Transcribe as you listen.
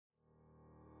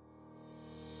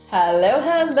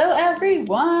Hello,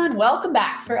 everyone. Welcome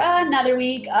back for another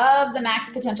week of the Max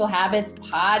Potential Habits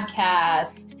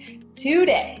podcast.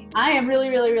 Today, I am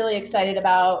really excited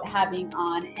about having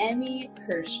on Emmy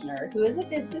Kirschner, who is a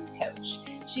business coach.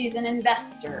 She's an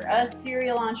investor, a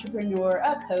serial entrepreneur,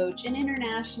 a coach, an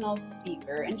international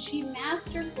speaker, and she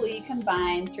masterfully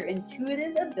combines her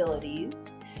intuitive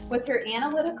abilities with her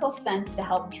analytical sense to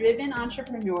help driven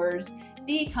entrepreneurs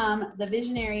become the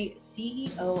visionary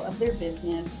CEO of their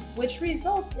business, which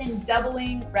results in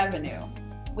doubling revenue.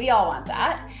 We all want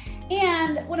that.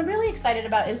 And what I'm really excited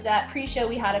about is that pre-show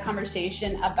we had a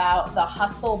conversation about the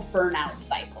hustle burnout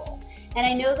cycle. And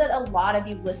I know that a lot of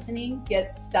you listening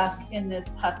get stuck in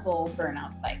this hustle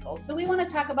burnout cycle. So we want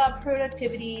to talk about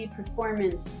productivity,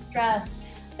 performance, stress,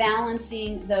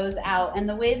 balancing those out. And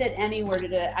the way that Emmy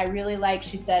worded it, I really like.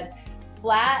 She said,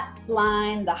 flat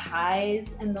line the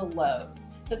highs and the lows.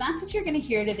 So that's what you're going to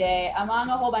hear today, among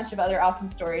a whole bunch of other awesome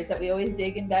stories that we always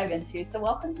dig and dive into. So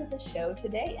welcome to the show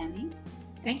today, Emmy.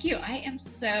 Thank you. I am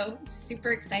so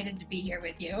super excited to be here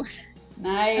with you.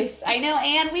 Nice. I know.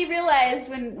 And we realized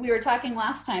when we were talking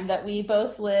last time that we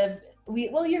both live,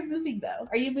 well, you're moving though.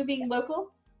 Are you moving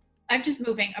local? I'm just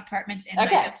moving apartments in.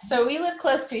 Okay, so we live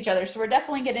close to each other, so we're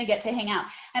definitely going to get to hang out.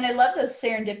 And I love those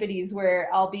serendipities where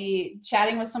I'll be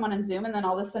chatting with someone on Zoom, and then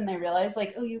all of a sudden I realize,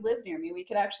 like, oh, you live near me. We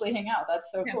could actually hang out. That's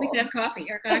so cool. We could have coffee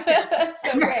or cocktail. That's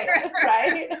so great,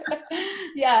 right?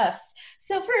 Yes.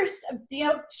 So first,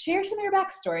 share some of your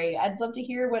backstory. I'd love to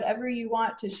hear whatever you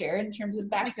want to share in terms of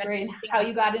backstory and how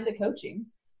you got into coaching.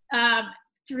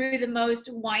 Through the most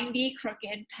windy,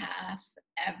 crooked path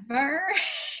ever.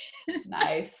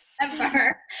 Nice.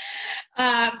 Ever.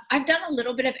 I've done a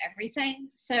little bit of everything.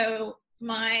 So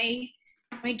my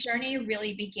journey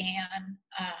really began.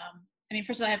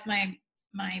 First of all, I have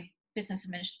my business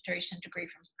administration degree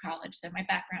from college. So my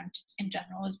background just in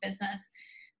general is business.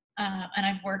 And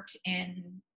I've worked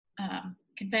in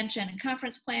convention and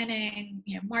conference planning,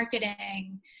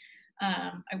 marketing.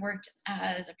 I worked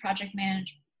as a project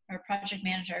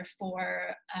manager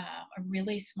for a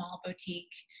really small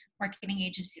boutique marketing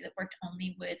agency that worked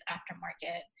only with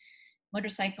aftermarket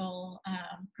motorcycle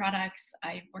products.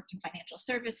 I worked in financial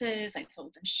services. I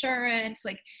sold insurance.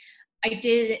 Like I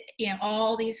did,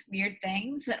 all these weird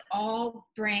things that all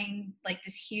bring like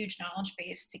this huge knowledge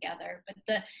base together.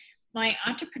 But my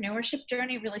entrepreneurship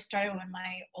journey really started when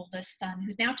my oldest son,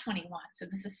 who's now 21, so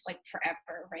this is like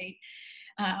forever, right?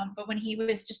 But when he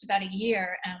was just about a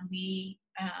year, he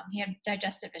had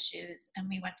digestive issues, and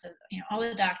we went to all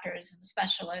the doctors and the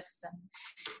specialists, and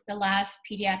the last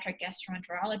pediatric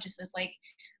gastroenterologist was like,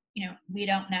 we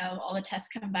don't know. All the tests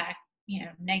come back,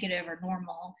 negative or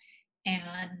normal,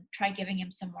 and try giving him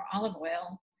some more olive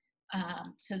oil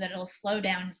so that it'll slow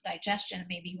down his digestion and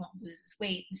maybe he won't lose his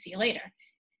weight, and see you later.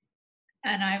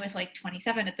 And I was like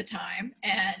 27 at the time,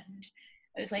 and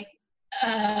I was like,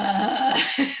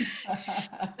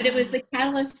 but it was the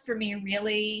catalyst for me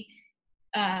really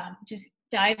just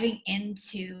diving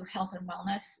into health and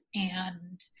wellness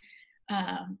and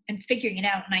figuring it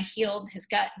out. And I healed his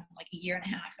gut in like a year and a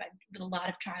half with a lot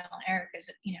of trial and error,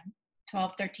 because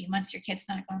 12, 13 months, your kid's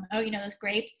not going, oh, those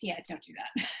grapes? Yeah, don't do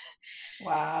that.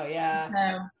 Wow,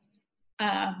 yeah.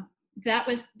 So that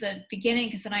was the beginning,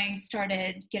 because then I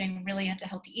started getting really into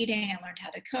healthy eating. I learned how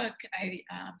to cook. I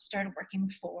started working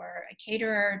for a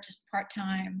caterer just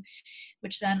part-time,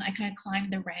 which then I kind of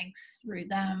climbed the ranks through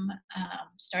them,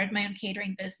 started my own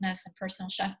catering business and personal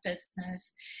chef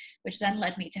business, which then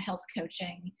led me to health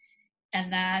coaching.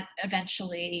 And that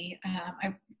eventually,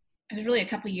 I was really a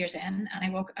couple of years in, and I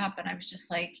woke up and I was just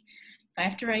like, if I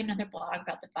have to write another blog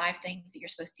about the 5 things that you're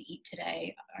supposed to eat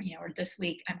today, or this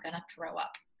week, I'm going to throw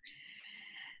up.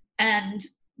 And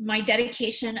my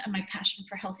dedication and my passion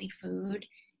for healthy food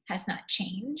has not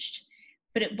changed,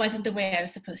 but it wasn't the way I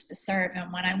was supposed to serve.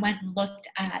 And when I went and looked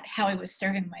at how I was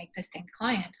serving my existing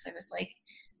clients, I was like,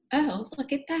 oh,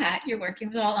 look at that. You're working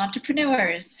with all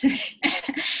entrepreneurs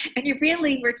and you're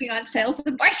really working on sales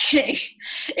and marketing.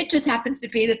 It just happens to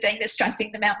be the thing that's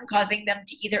stressing them out and causing them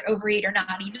to either overeat or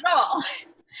not eat at all.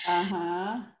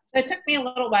 Uh-huh. So it took me a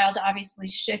little while to obviously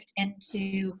shift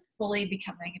into fully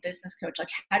becoming a business coach. Like,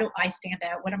 how do I stand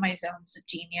out? What are my zones of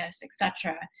genius,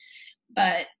 etc.?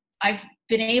 But I've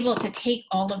been able to take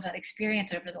all of that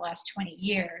experience over the last 20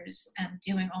 years and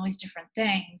doing all these different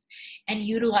things and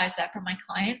utilize that for my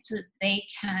clients so that they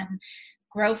can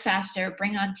grow faster,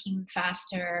 bring on team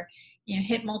faster,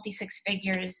 hit multi-6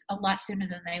 figures a lot sooner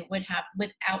than they would have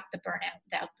without the burnout,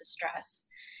 without the stress.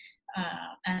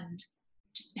 And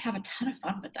just have a ton of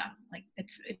fun with them. Like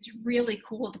it's really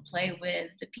cool to play with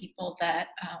the people that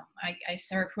I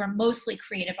serve, who are mostly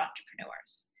creative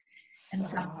entrepreneurs. in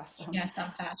So some, awesome.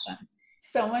 some fashion.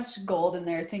 So much gold in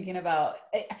there. Thinking about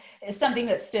something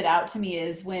that stood out to me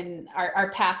is when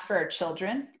our path for our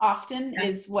children often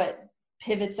is what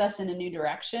pivots us in a new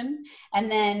direction. And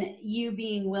then you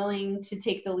being willing to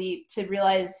take the leap to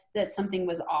realize that something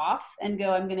was off and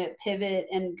go, I'm going to pivot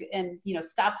and,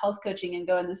 stop health coaching and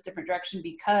go in this different direction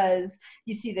because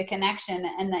you see the connection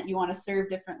and that you want to serve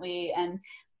differently. And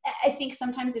I think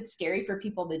sometimes it's scary for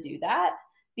people to do that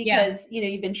because,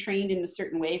 you've been trained in a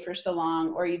certain way for so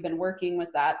long, or you've been working with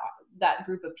that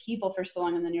group of people for so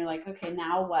long. And then you're like, okay,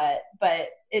 now what? But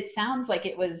it sounds like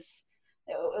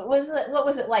what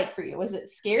was it like for you? Was it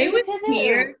scary to pivot?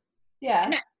 Weird. Yeah.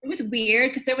 No, it was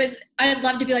weird because I'd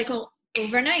love to be like, well,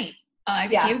 overnight, I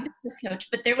became a business coach,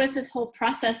 but there was this whole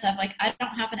process of like, I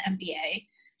don't have an MBA,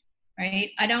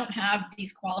 right? I don't have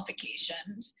these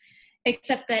qualifications,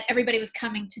 except that everybody was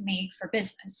coming to me for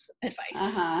business advice.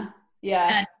 Uh-huh.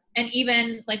 Yeah. And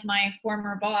even like my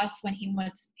former boss, when he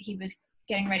was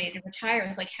getting ready to retire,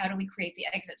 was like, how do we create the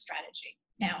exit strategy?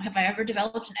 Now, have I ever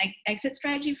developed an exit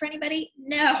strategy for anybody?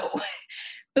 No,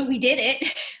 but we did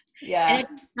it. Yeah. And it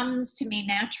comes to me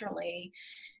naturally.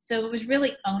 So it was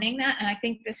really owning that. And I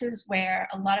think this is where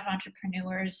a lot of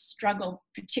entrepreneurs struggle,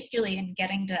 particularly in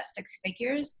getting to that 6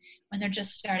 figures when they're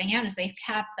just starting out, is they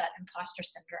have that imposter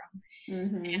syndrome.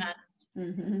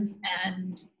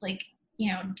 And like,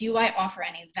 do I offer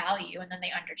any value? And then they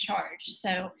undercharge.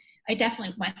 So I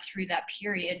definitely went through that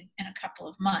period in a couple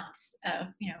of months of,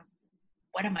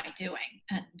 what am I doing?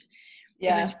 And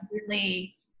it was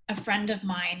really a friend of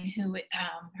mine who,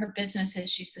 her business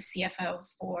is, she's the CFO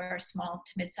for small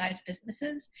to mid-sized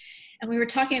businesses. And we were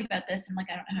talking about this and like,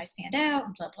 I don't know how I stand out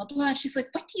and blah, blah, blah. And she's like,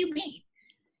 what do you mean?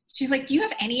 She's like, do you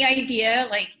have any idea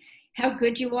like how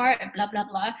good you are and blah, blah,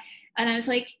 blah. And I was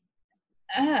like,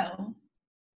 oh,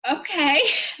 okay.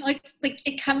 like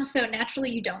it comes so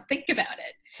naturally. You don't think about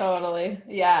it. Totally.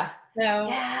 Yeah. So,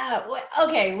 yeah.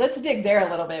 Okay. Let's dig there a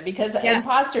little bit because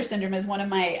imposter syndrome is one of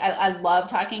my, I love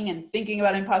talking and thinking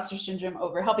about imposter syndrome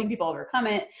helping people overcome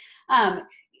it.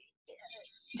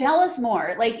 Tell us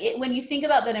more. Like when you think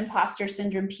about that imposter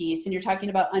syndrome piece and you're talking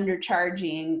about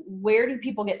undercharging, where do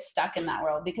people get stuck in that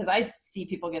world? Because I see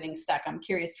people getting stuck. I'm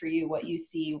curious for you, what you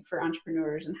see for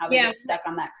entrepreneurs and how they get stuck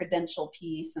on that credential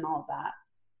piece and all of that.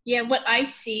 Yeah. What I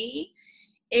see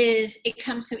is it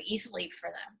comes so easily for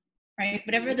them. Right?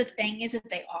 Whatever the thing is that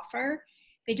they offer,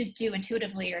 they just do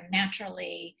intuitively or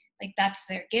naturally, like that's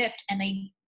their gift. And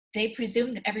they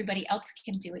presume that everybody else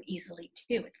can do it easily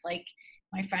too. It's like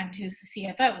my friend who's the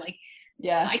CFO, like,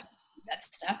 I can do that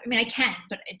stuff. I mean, I can,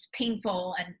 but it's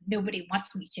painful and nobody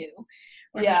wants me to.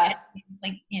 Or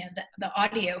like, the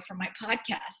audio for my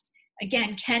podcast,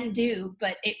 again, can do,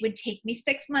 but it would take me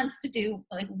 6 months to do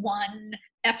like 1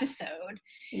 episode.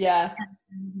 Yeah.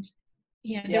 And,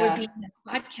 there would be a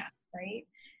podcast, right?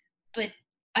 But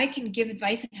I can give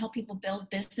advice and help people build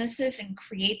businesses and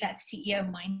create that CEO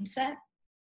mindset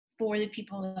for the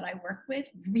people that I work with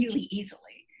really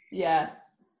easily. Yeah.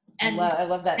 And I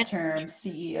love that term,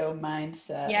 CEO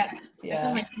mindset. Yeah.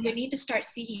 I'm like, you need to start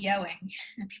CEOing.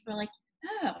 And people are like,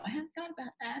 oh, I hadn't thought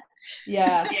about that.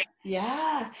 Yeah.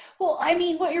 Yeah. Well, I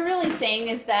mean, what you're really saying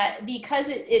is that because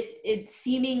it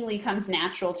seemingly comes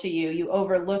natural to you, you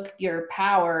overlook your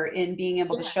power in being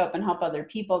able to show up and help other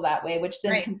people that way, which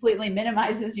then completely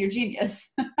minimizes your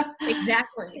genius.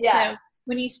 Exactly. Yeah. So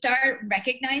when you start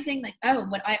recognizing like, oh,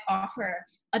 what I offer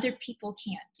other people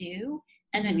can't do,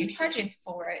 and then you're charging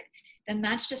for it, then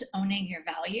that's just owning your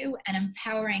value and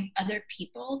empowering other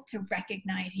people to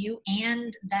recognize you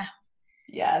and them.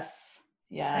 Yes.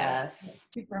 So,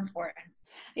 super important.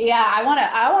 Yeah, I want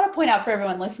to point out for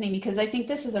everyone listening, because I think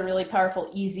this is a really powerful,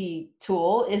 easy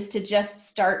tool, is to just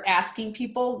start asking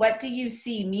people, what do you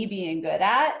see me being good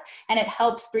at? And it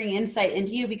helps bring insight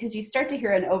into you, because you start to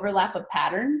hear an overlap of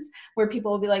patterns where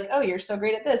people will be like, oh, you're so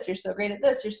great at this. You're so great at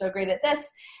this. You're so great at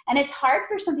this. And it's hard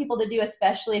for some people to do,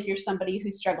 especially if you're somebody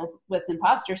who struggles with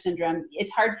imposter syndrome.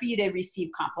 It's hard for you to receive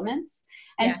compliments.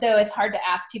 And so it's hard to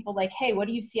ask people like, hey, what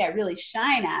do you see I really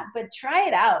shine at? But try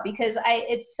it out, because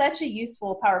it's such a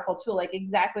useful, powerful tool. Like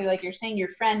exactly like you're saying, your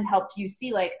friend helped you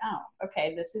see like, oh,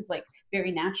 okay, this is like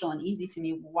very natural and easy to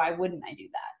me. Why wouldn't I do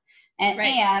that?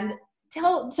 And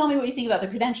tell me what you think about the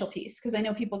credential piece, because I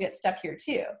know people get stuck here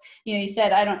too. You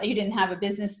said you didn't have a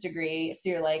business degree, so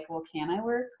you're like, well, can I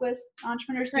work with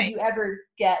entrepreneurs? Did you ever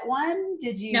get one?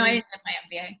 Did you? No, I didn't have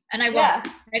my MBA, and I won't.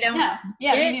 I don't. No.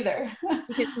 Yeah, me neither.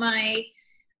 Because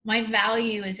my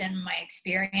value is in my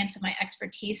experience and my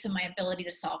expertise and my ability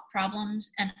to solve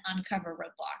problems and uncover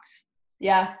roadblocks.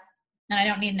 Yeah. And I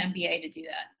don't need an MBA to do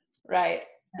that. Right.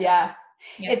 Yeah.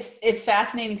 Yeah. It's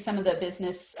fascinating. Some of the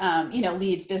business,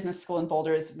 Leeds Business School in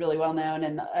Boulder is really well known.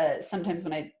 And sometimes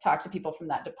when I talk to people from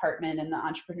that department and the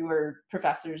entrepreneur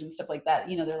professors and stuff like that,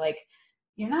 they're like,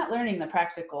 you're not learning the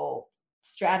practical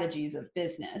strategies of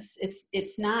business.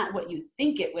 It's not what you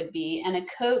think it would be. And a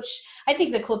coach, I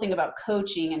think the cool thing about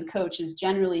coaching and coaches,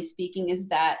 generally speaking, is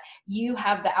that you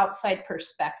have the outside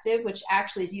perspective, which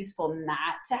actually is useful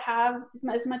not to have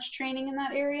as much training in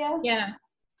that area. Yeah.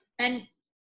 And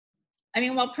I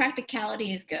mean, while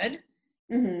practicality is good,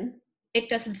 it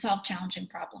doesn't solve challenging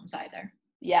problems either.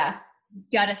 Yeah.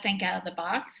 You got to think out of the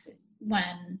box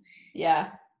when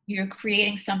you're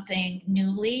creating something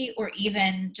newly, or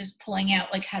even just pulling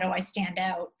out, like, how do I stand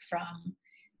out from,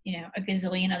 a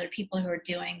gazillion other people who are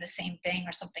doing the same thing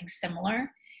or something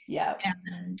similar? Yeah.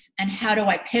 And how do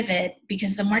I pivot?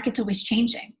 Because the market's always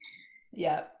changing.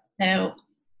 Yeah. So,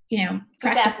 so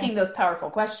it's asking those powerful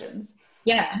questions.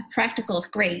 Yeah. Practical is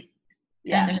great.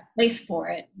 Yeah. And there's a place for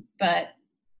it.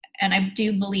 And I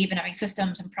do believe in having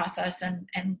systems and process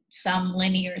and some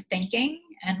linear thinking,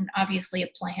 and obviously a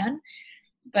plan.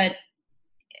 But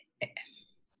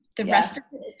the rest of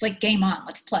it, it's like game on,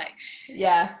 let's play.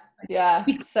 Yeah. Yeah.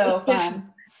 So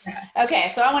fun. Yeah.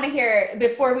 Okay. So I want to hear,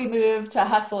 before we move to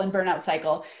hustle and burnout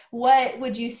cycle, what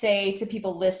would you say to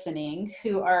people listening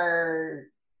who are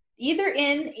either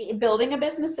in building a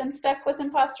business and stuck with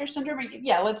imposter syndrome?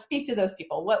 Or, let's speak to those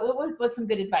people. What's some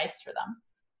good advice for them?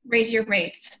 Raise your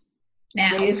rates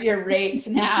now. Raise your rates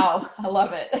now. I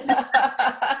love it.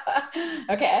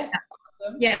 Okay.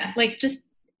 Awesome. Yeah.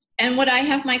 And what I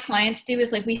have my clients do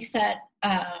is, like, we set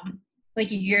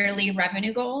yearly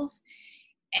revenue goals,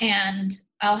 and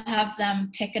I'll have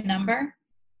them pick a number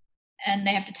and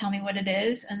they have to tell me what it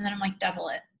is. And then I'm like, double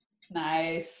it.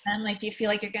 Nice. And I'm like, do you feel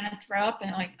like you're going to throw up? And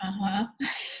they're like, I'm like,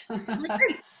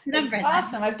 great. It's a number.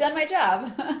 Awesome. I've done my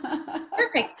job.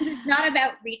 Perfect. Because it's not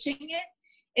about reaching it.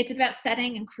 It's about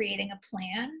setting and creating a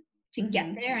plan to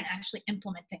get there and actually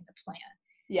implementing the plan.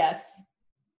 Yes.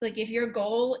 Like, if your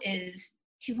goal is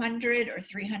 200 or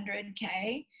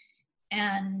 300K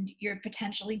and you're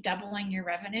potentially doubling your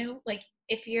revenue, like,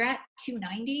 if you're at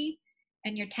 290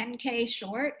 and you're 10K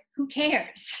short, who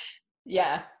cares?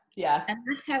 Yeah. Yeah. And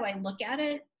that's how I look at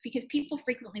it, because people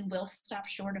frequently will stop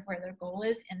short of where their goal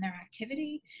is in their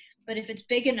activity. But if it's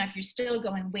big enough, you're still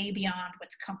going way beyond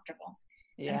what's comfortable.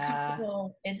 Yeah. And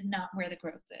comfortable is not where the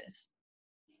growth is.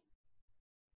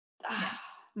 Yeah.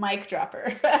 Mic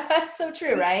dropper. That's so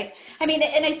true, right? I mean,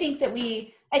 and I think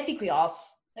we all,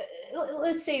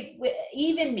 let's say,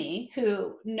 even me,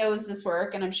 who knows this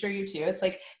work, and I'm sure you too, it's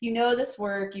like, this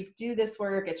work, you do this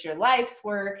work, it's your life's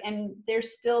work, and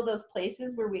there's still those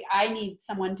places where I need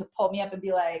someone to pull me up and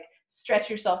be like, stretch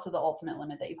yourself to the ultimate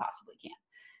limit that you possibly can.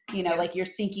 Like, you're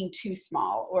thinking too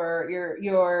small, or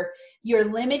you're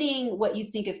limiting what you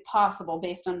think is possible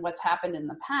based on what's happened in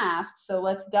the past. So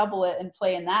let's double it and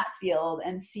play in that field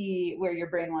and see where your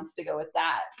brain wants to go with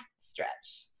that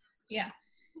stretch. Yeah.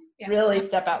 Really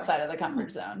step outside of the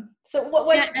comfort zone. So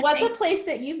what's a place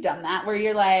that you've done that where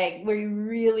you're like, where you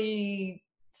really,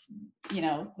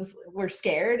 were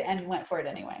scared and went for it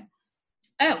anyway?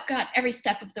 Oh God, every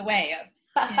step of the way of,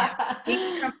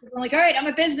 being comfortable. Like, all right, I'm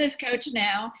a business coach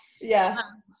now. Yeah.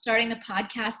 Starting the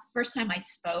podcast, the first time I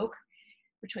spoke,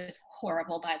 which was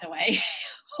horrible, by the way,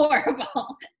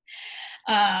 horrible.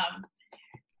 I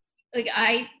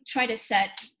try to set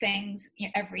things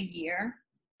every year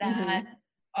that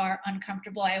are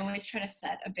uncomfortable. I always try to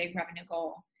set a big revenue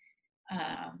goal.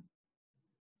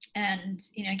 And,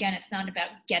 again, it's not about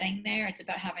getting there. It's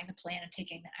about having the plan and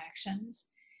taking the actions.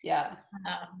 Yeah.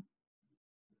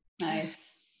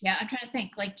 Nice. Yeah. I'm trying to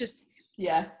think,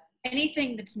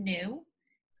 anything that's new.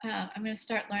 I'm going to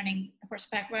start learning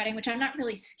horseback riding, which I'm not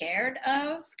really scared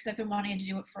of, because I've been wanting to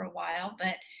do it for a while,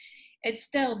 but it's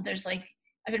still,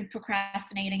 I've been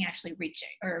procrastinating actually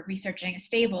researching a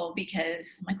stable,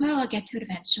 because I'm like, well, I'll get to it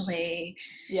eventually.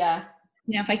 Yeah.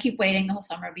 If I keep waiting, the whole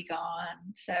summer will be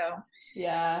gone. So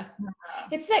yeah,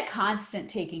 it's that constant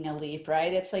taking a leap,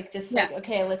 right? It's like,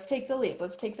 okay, let's take the leap.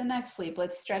 Let's take the next leap.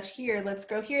 Let's stretch here. Let's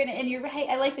grow here. And you're right.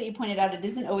 I like that you pointed out, it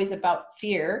isn't always about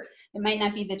fear. It might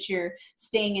not be that you're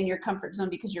staying in your comfort zone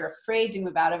because you're afraid to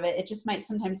move out of it. It just might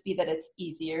sometimes be that it's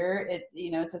easier. It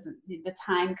doesn't, the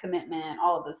time commitment,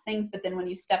 all of those things. But then when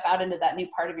you step out into that new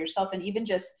part of yourself, and even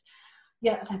just,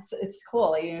 it's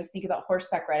cool. Think about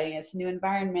horseback riding. It's a new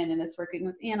environment, and it's working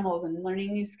with animals and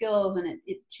learning new skills, and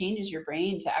it changes your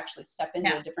brain to actually step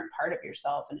into a different part of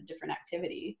yourself and a different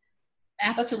activity.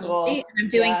 Absolutely. Cool. And I'm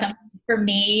doing something for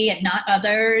me and not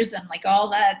others, and all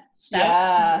that stuff.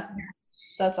 Yeah.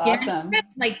 That's awesome.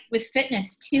 With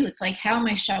fitness too, it's like, how am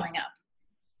I showing up?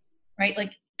 Right?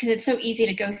 because it's so easy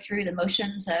to go through the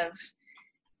motions of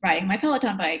riding my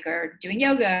Peloton bike or doing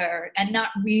yoga and not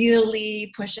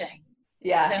really pushing.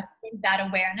 Yeah. So that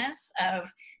awareness of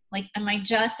like, am I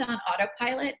just on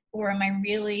autopilot, or am I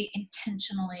really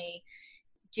intentionally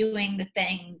doing the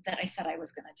thing that I said I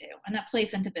was going to do? And that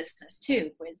plays into business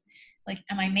too, with like,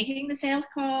 am I making the sales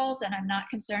calls and I'm not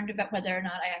concerned about whether or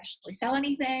not I actually sell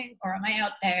anything, or am I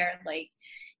out there like,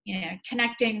 you know,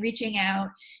 connecting, reaching out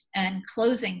and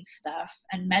closing stuff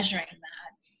and measuring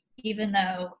that, even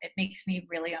though it makes me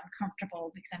really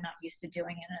uncomfortable because I'm not used to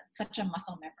doing it. And it's such a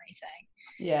muscle memory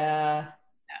thing. Yeah.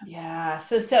 Yeah.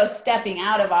 So stepping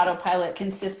out of autopilot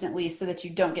consistently so that you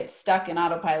don't get stuck in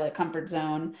autopilot comfort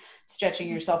zone, stretching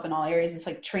yourself in all areas. It's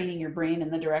like training your brain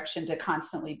in the direction to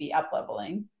constantly be up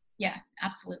leveling. Yeah,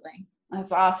 absolutely.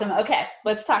 That's awesome. Okay,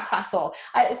 let's talk hustle.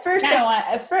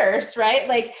 First, right?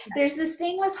 Like there's this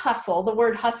thing with hustle, the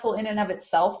word hustle in and of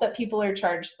itself that people are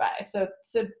charged by. So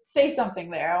say something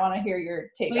there. I want to hear your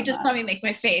take. Let me make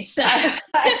my face. I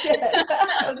did.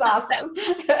 That was awesome.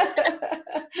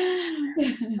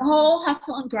 The whole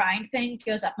hustle and grind thing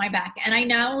goes up my back. And I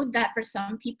know that for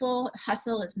some people,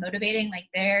 hustle is motivating, like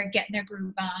they're getting their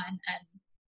groove on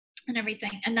and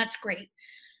everything. And that's great.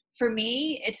 For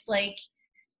me, it's like,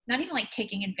 not even like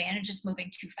taking advantage, is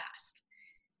moving too fast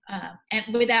and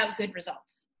without good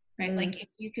results, right? Like if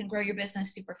you can grow your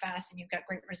business super fast and you've got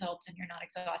great results and you're not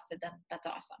exhausted, then that's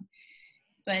awesome.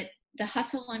 But the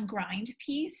hustle and grind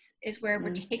piece is where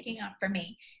we're taking on, for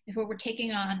me, is where we're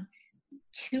taking on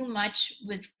too much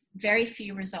with very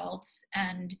few results,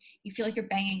 and you feel like you're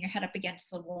banging your head up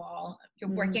against the wall.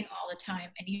 You're working all the time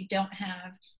and you don't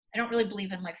have, I don't really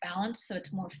believe in life balance, so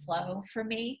it's more flow for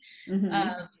me.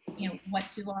 You know, what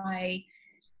do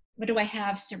I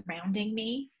have surrounding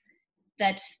me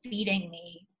that's feeding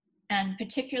me? And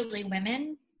particularly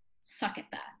women suck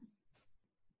at that.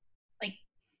 Like,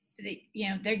 you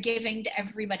know, they're giving to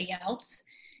everybody else.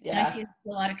 Yeah. And I see a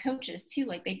lot of coaches too,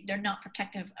 like they're not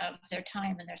protective of their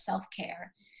time and their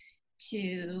self-care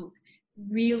to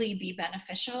really be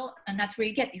beneficial. And that's where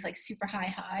you get these like super high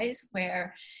highs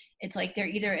where it's like they're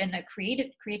either in the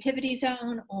creativity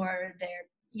zone, or they're,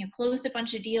 you know, closed a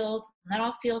bunch of deals and that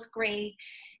all feels great,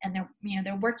 and they're, you know,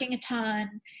 they're working a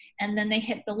ton, and then they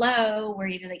hit the low where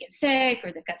either they get sick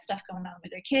or they've got stuff going on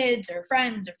with their kids or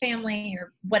friends or family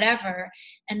or whatever,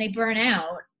 and they burn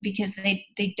out because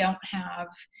they don't have,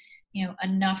 you know,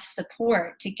 enough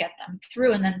support to get them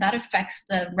through, and then that affects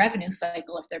the revenue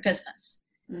cycle of their business.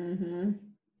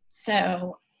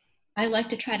 So I like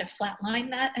to try to flatline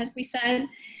that, as we said,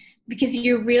 because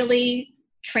you're really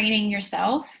training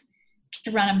yourself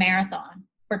to run a marathon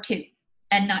or two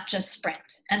and not just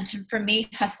sprint. And for me,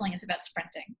 hustling is about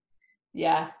sprinting.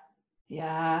 Yeah.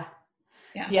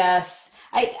 Yes.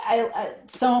 I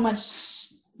so much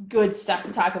good stuff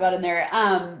to talk about in there.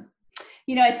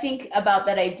 You know, I think about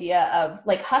that idea of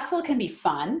like hustle can be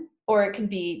fun, or it can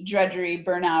be drudgery,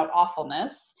 burnout,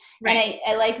 awfulness. Right. And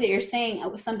I like that you're saying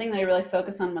something that I really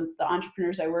focus on with the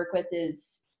entrepreneurs I work with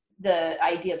is the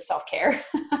idea of self-care.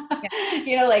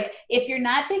 You know, like if you're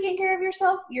not taking care of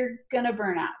yourself, you're going to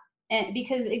burn out. And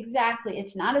because exactly,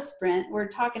 it's not a sprint. We're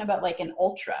talking about like an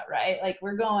ultra, right? Like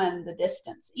we're going the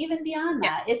distance, even beyond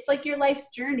that. It's like your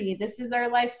life's journey. This is our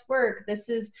life's work. This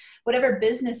is whatever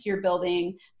business you're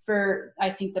building. For,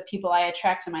 I think the people I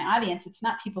attract to my audience, it's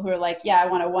not people who are like, yeah, I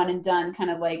want a one and done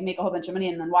kind of like make a whole bunch of money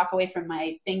and then walk away from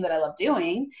my thing that I love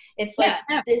doing. It's like,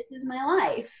 this is my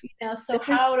life, you know, so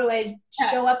how do I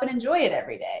show up and enjoy it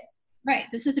every day? Right.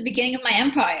 This is the beginning of my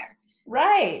empire.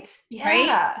 Right. Yeah.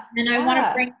 Right. And I want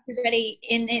to bring everybody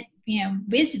in it, you know,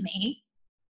 with me,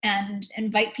 and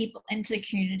invite people into the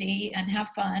community and have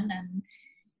fun.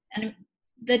 And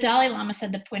the Dalai Lama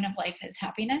said the point of life is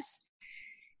happiness.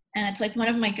 And it's like one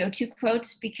of my go-to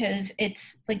quotes, because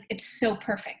it's like, it's so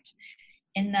perfect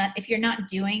in that if you're not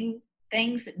doing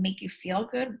things that make you feel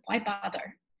good, why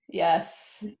bother?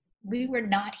 Yes. We were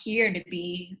not here to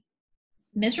be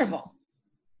miserable.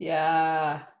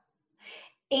 Yeah.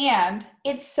 And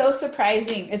it's so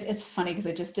surprising. It's funny because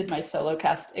I just did my solo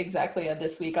cast exactly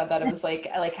this week on that. It was like,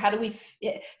 how do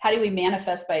we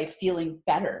manifest by feeling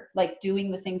better, like doing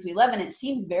the things we love? And it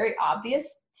seems very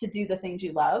obvious to do the things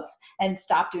you love and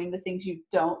stop doing the things you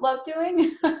don't love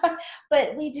doing.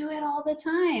 But we do it all the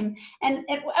time. And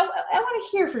I want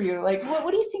to hear from you. Like,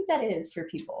 what do you think that is for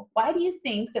people? Why do you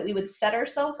think that we would set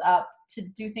ourselves up to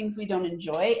do things we don't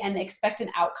enjoy and expect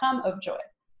an outcome of joy?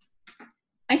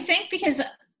 I think because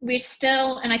we're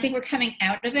still, and I think we're coming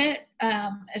out of it,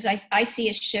 as I see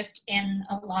a shift in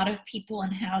a lot of people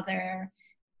and how they're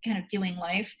kind of doing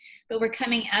life, but we're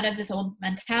coming out of this old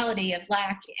mentality of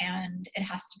lack and it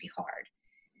has to be hard.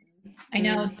 I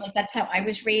know like that's how I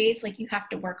was raised. Like you have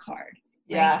to work hard,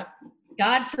 right? Yeah. Like,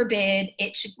 God forbid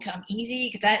it should come easy,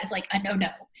 because that is like a no.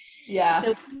 Yeah.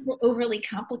 So people overly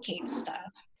complicate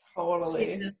stuff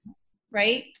Totally. to,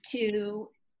 right? To,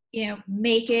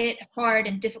 make it hard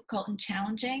and difficult and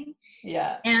challenging.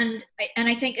 Yeah. And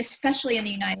I think especially in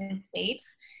the United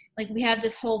States, like we have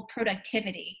this whole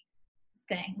productivity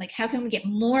thing. Like how can we get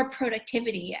more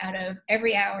productivity out of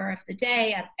every hour of the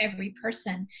day, out of every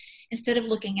person, instead of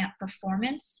looking at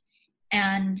performance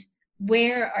and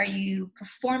where are you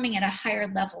performing at a higher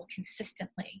level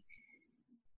consistently.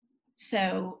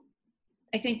 So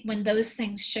I think when those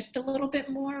things shift a little bit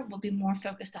more, we'll be more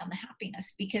focused on the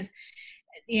happiness, because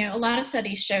a lot of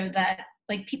studies show that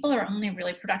like people are only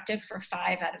really productive for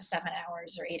 5 out of 7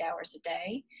 hours or 8 hours a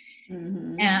day.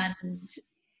 Mm-hmm. And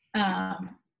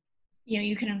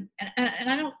you can, and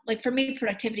I don't, like, for me,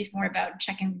 productivity is more about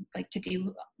checking like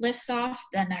to-do lists off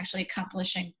than actually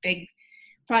accomplishing big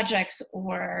projects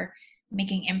or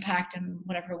making impact in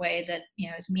whatever way that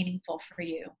is meaningful for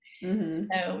you. Mm-hmm.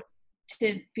 So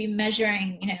to be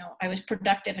measuring, I was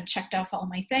productive and checked off all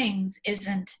my things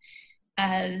isn't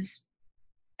as,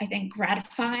 I think,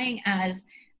 gratifying as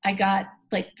I got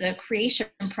like the creation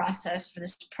process for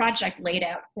this project laid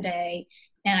out today,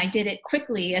 and I did it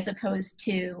quickly, as opposed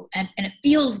to, and it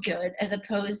feels good, as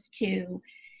opposed to,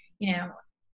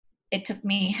 it took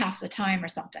me half the time or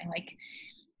something. Like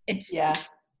it's,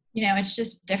 it's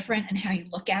just different in how you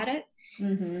look at it.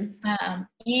 Mm-hmm.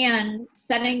 And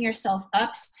setting yourself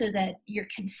up so that you're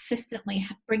consistently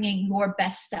bringing your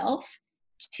best self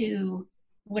to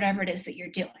whatever it is that you're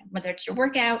doing, whether it's your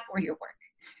workout or your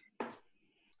work.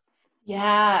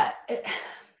 Yeah.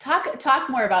 Talk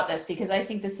more about this, because I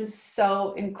think this is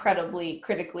so incredibly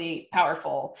critically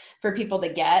powerful for people to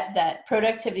get, that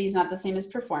productivity is not the same as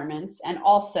performance. And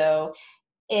also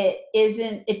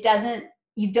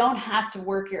you don't have to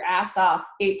work your ass off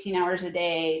 18 hours a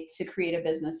day to create a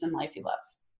business and life you love.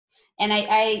 And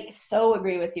I so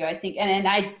agree with you. I think, and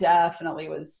I definitely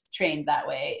was trained that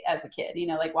way as a kid,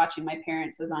 like watching my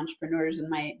parents as entrepreneurs, and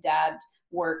my dad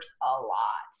worked a lot.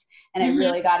 And it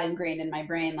really got ingrained in my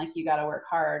brain, like, you got to work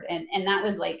hard. And that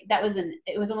was like,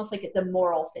 it was almost like it's a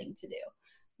moral thing to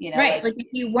do, right. Like if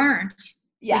you weren't,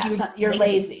 yes, like you're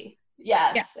lazy.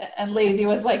 Yes. Yeah. And lazy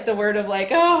was like the word of like,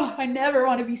 oh, I never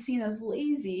want to be seen as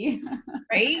lazy.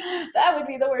 Right. That would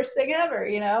be the worst thing ever,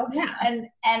 Yeah. And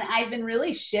I've been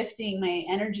really shifting my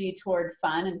energy toward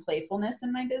fun and playfulness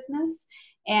in my business.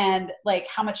 And like,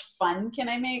 how much fun can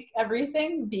I make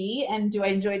everything be? And do I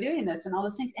enjoy doing this and all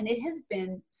those things? And it has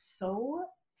been so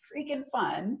freaking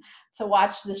fun to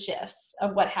watch the shifts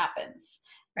of what happens.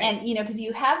 Right. And, because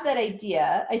you have that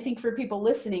idea, I think for people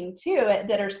listening too,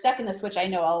 that are stuck in this, which I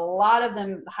know a lot of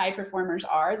them high performers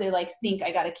are, they like think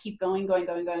I got to keep going. I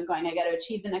got to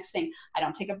achieve the next thing. I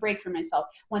don't take a break for myself.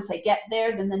 Once I get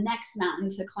there, then the next mountain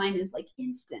to climb is like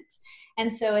instant.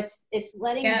 And so it's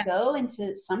letting go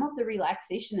into some of the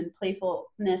relaxation and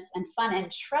playfulness and fun,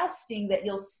 and trusting that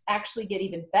you'll actually get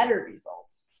even better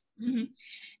results. Mm-hmm.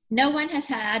 No one has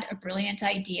had a brilliant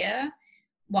idea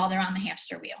while they're on the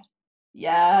hamster wheel.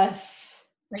 Yes.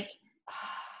 Like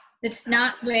it's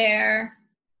not where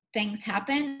things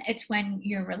happen. It's when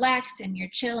you're relaxed and you're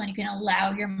chill and you can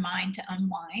allow your mind to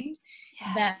unwind,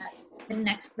 that the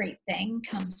next great thing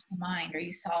comes to mind, or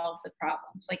you solve the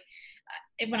problems. Like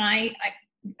when I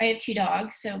have 2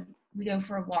 dogs, so we go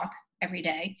for a walk every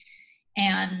day.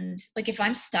 And like, if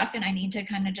I'm stuck and I need to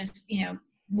kind of just,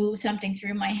 move something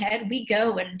through my head, we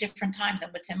go at a different time than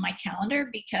what's in my calendar,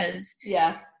 because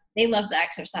they love the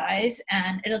exercise,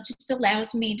 and it just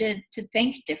allows me to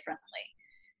think differently.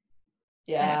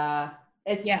 Yeah.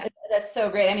 So, that's so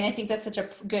great. I mean, I think that's such a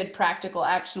good, practical,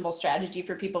 actionable strategy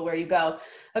for people, where you go,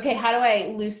 okay, how do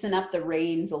I loosen up the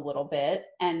reins a little bit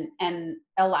and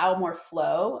allow more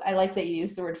flow? I like that you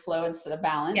use the word flow instead of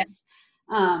balance.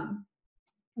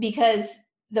 Because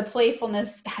the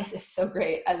playfulness is so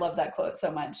great. I love that quote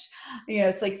so much.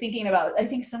 It's like thinking about, I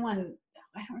think someone,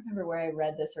 I don't remember where I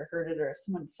read this or heard it, or if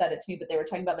someone said it to me, but they were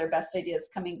talking about their best ideas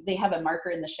they have a marker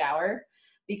in the shower,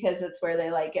 because it's where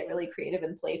they like get really creative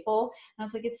and playful. And I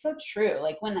was like, it's so true.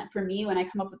 Like for me, when I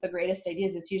come up with the greatest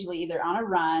ideas, it's usually either on a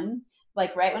run,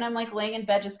 like right when I'm like laying in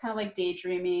bed, just kind of like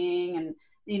daydreaming and,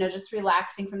 just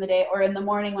relaxing from the day, or in the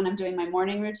morning when I'm doing my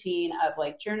morning routine of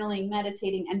like journaling,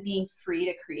 meditating, and being free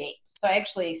to create. So I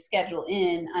actually schedule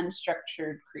in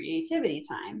unstructured creativity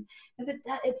time, because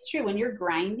it's true when you're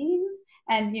grinding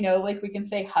and, like we can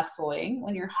say hustling,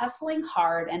 when you're hustling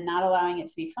hard and not allowing it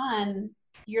to be fun,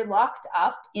 you're locked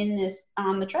up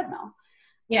on the treadmill.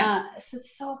 So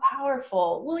it's so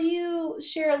powerful. Will you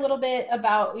share a little bit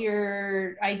about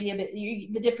your idea,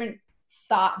 the different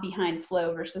thought behind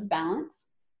flow versus balance?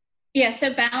 Yeah.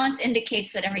 So balance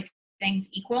indicates that everything's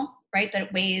equal, right? That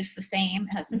it weighs the same,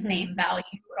 has the same value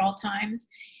at all times.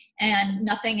 And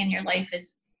nothing in your life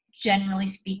is, generally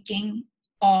speaking,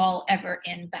 all ever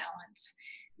in balance.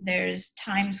 There's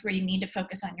times where you need to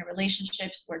focus on your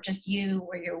relationships, or just you,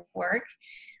 or your work,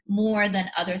 more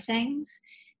than other things.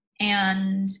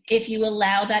 And if you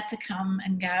allow that to come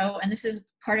and go, and this is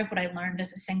part of what I learned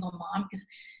as a single mom, because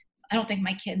I don't think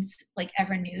my kids like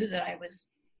ever knew that I was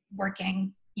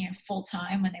working, full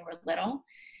time when they were little.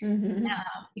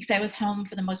 Because I was home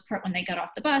for the most part when they got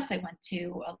off the bus. I went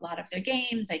to a lot of their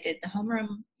games. I did the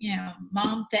homeroom,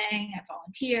 mom thing. I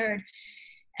volunteered,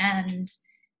 and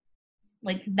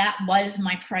like that was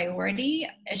my priority.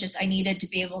 It's just I needed to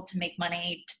be able to make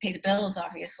money to pay the bills,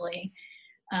 obviously,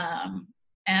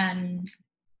 and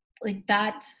like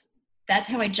that's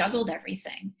how I juggled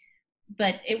everything.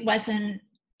 But it wasn't,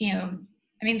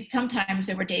 I mean, sometimes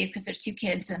there were days, because there's two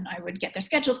kids, and I would get their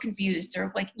schedules confused,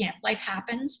 or like, life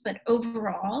happens. But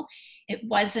overall, it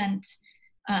wasn't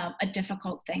a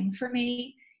difficult thing for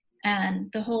me.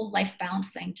 And the whole life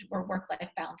balance thing, or work-life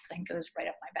balance thing, goes right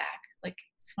up my back. Like,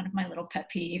 it's one of my little pet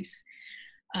peeves,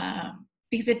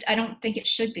 because I don't think it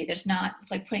should be.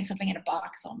 It's like putting something in a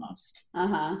box almost.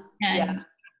 And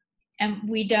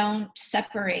we don't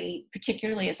separate,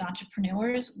 particularly as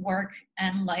entrepreneurs, work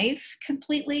and life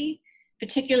completely,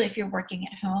 particularly if you're working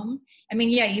at home. I mean,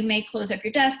 yeah, you may close up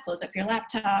your desk, close up your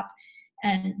laptop,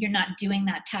 and you're not doing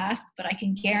that task, but I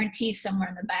can guarantee somewhere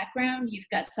in the background, you've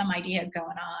got some idea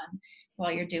going on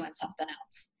while you're doing something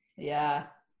else. Yeah.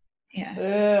 Yeah.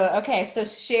 Ooh, okay. So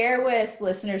share with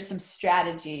listeners some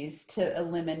strategies to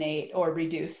eliminate or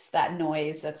reduce that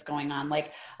noise that's going on.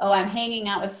 Like, oh, I'm hanging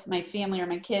out with my family or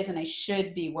my kids and I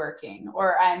should be working,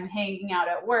 or I'm hanging out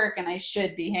at work and I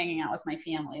should be hanging out with my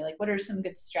family. Like, what are some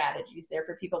good strategies there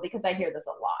for people? Because I hear this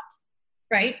a lot.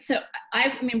 Right. So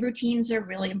I mean, routines are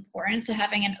really important. So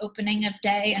having an opening of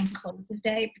day and close of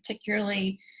day,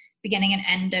 particularly beginning and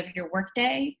end of your work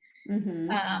day,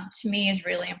 to me is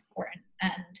really important.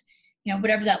 And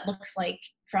whatever that looks like,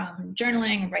 from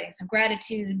journaling, writing some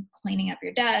gratitude, cleaning up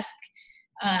your desk,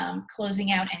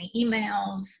 closing out any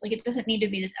emails. Like, it doesn't need to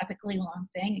be this epically long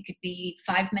thing. It could be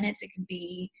 5 minutes. It could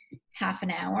be half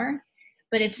an hour.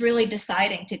 But it's really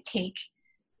deciding to take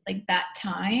like that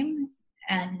time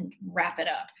and wrap it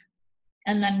up.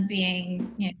 And then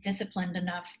being disciplined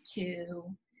enough to,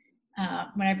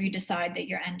 whenever you decide that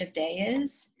your end of day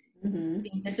is,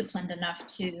 being disciplined enough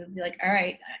to be like, all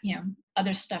right,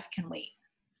 other stuff can wait.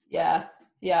 Yeah.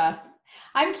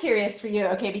 I'm curious for you.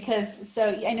 Okay. Because so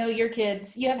I know your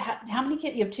kids, you have how many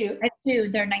kids? You have two? I have two.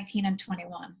 They're 19 and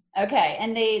 21. Okay.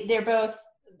 And they're both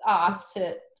off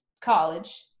to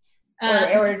college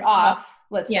or off,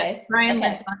 let's say. Brian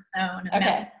lives on his own.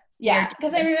 Okay. Yeah,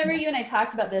 because I remember you and I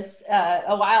talked about this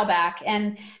a while back,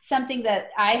 and something that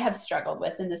I have struggled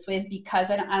with in this way is because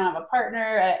I don't have a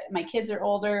partner, my kids are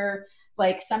older,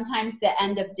 like sometimes the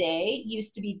end of day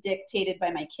used to be dictated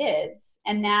by my kids,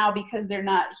 and now because they're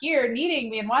not here needing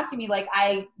me and wanting me, like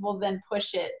I will then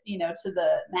push it, to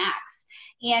the max,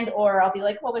 or I'll be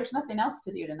like, well, there's nothing else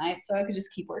to do tonight, so I could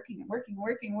just keep working and working,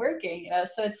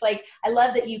 so it's like, I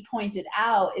love that you pointed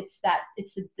out, it's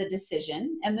the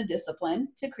decision and the discipline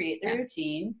to create the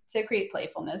routine, to create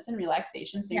playfulness and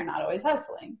relaxation, so you're not always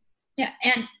hustling. Yeah,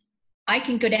 and I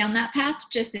can go down that path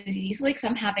just as easily because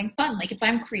I'm having fun. Like, if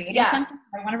I'm creating something,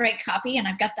 I want to write copy and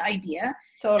I've got the idea.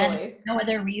 Totally. And no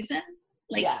other reason.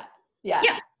 Like, yeah.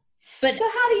 But so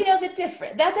how do you know the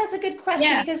difference? That's a good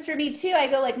question, because for me too, I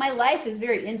go like, my life is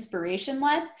very inspiration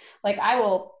led. Like, I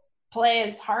will play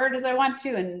as hard as I want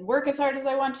to and work as hard as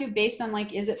I want to based on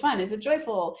like, is it fun? Is it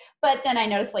joyful? But then I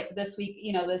noticed like this week,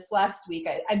 this last week,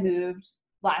 I moved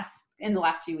in the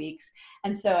last few weeks.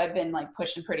 And so I've been like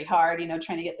pushing pretty hard,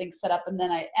 trying to get things set up. And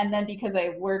then because I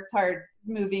worked hard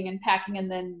moving and packing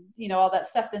and then, all that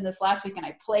stuff, then this last week, and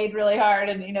I played really hard.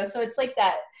 And, so it's like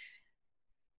that.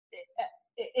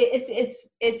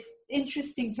 It's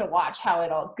interesting to watch how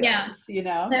it all goes,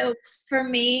 So for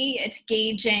me, it's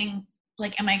gauging,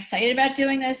 like, am I excited about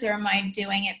doing this, or am I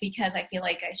doing it because I feel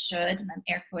like I should? And I'm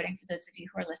air quoting for those of you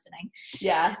who are listening.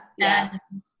 Yeah.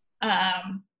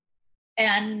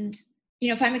 And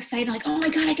if I'm excited, like, oh my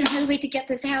God, I can hardly wait to get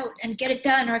this out and get it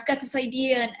done, or I've got this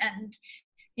idea and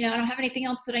I don't have anything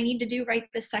else that I need to do right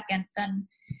this second, then,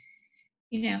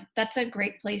 that's a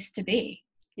great place to be.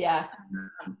 Yeah.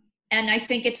 And I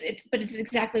think it's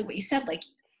exactly what you said. Like,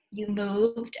 you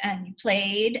moved and you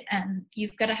played, and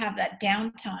you've got to have that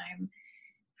downtime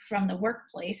from the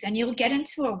workplace, and you'll get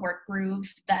into a work groove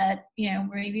that, you know,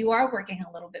 where you are working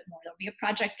a little bit more. There'll be a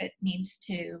project that needs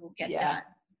to get done,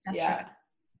 etc. Yeah.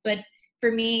 But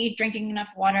for me, drinking enough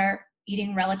water,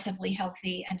 eating relatively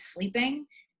healthy, and sleeping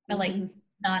are like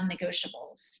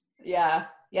non-negotiables. Yeah.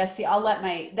 Yeah. See,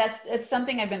 it's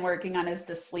something I've been working on, is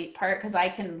the sleep part. Cause I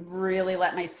can really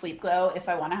let my sleep go. If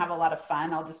I want to have a lot of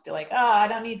fun, I'll just be like, oh, I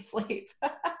don't need sleep.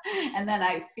 And then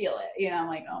I feel it, you know, I'm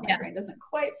like, oh, my brain doesn't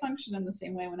quite function in the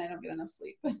same way when I don't get enough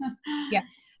sleep. Yeah.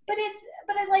 But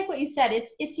I like what you said.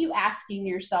 It's you asking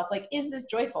yourself, like, is this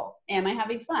joyful? Am I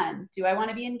having fun? Do I want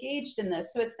to be engaged in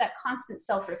this? So it's that constant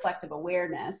self-reflective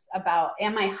awareness about,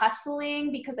 am I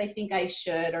hustling because I think I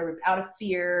should, or out of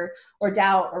fear or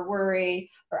doubt or worry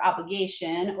or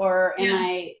obligation, or am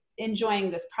I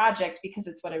enjoying this project because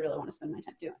it's what I really want to spend my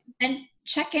time doing? And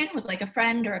check in with like a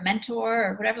friend or a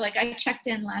mentor or whatever. Like I checked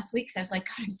in last week, so I was like,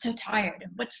 God, I'm so tired,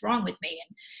 and what's wrong with me?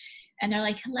 And they're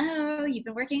like, hello, you've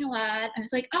been working a lot. I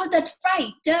was like, oh, that's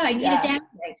right. Duh, I need a down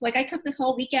day. So like I took this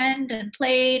whole weekend and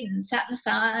played and sat in the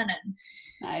sun, and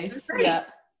nice. It was great.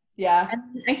 Yeah.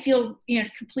 And I feel, you know,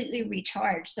 completely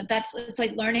recharged. So it's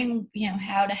like learning, you know,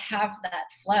 how to have that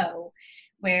flow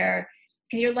where,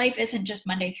 because your life isn't just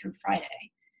Monday through Friday.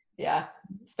 Yeah.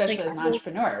 Especially as an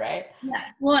entrepreneur, right? Yeah.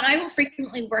 Well, and I will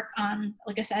frequently work on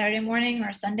like a Saturday morning or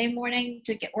a Sunday morning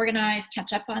to get organized,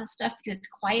 catch up on stuff, because it's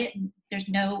quiet and there's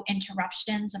no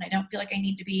interruptions, and I don't feel like I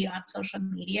need to be on social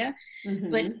media.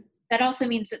 But that also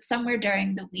means that somewhere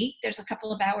during the week, there's a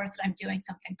couple of hours that I'm doing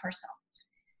something personal.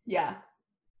 Yeah.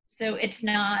 So it's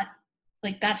not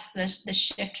like, that's the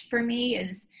shift for me,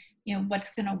 is, you know,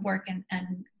 what's going to work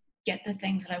and get the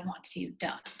things that I want to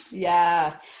done.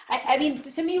 Yeah. I mean,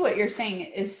 to me, what you're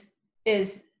saying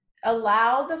is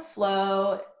allow the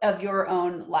flow of your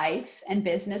own life and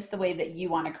business the way that you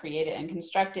want to create it and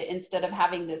construct it, instead of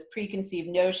having this preconceived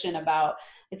notion about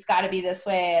it's got to be this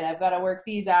way and I've got to work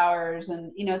these hours.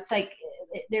 And, you know, it's like,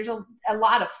 there's a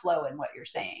lot of flow in what you're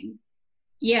saying.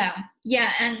 Yeah.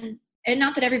 Yeah. And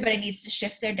not that everybody needs to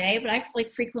shift their day, but I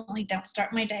like frequently don't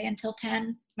start my day until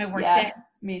 10, my work day.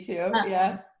 Me too.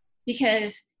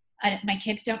 Because my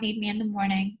kids don't need me in the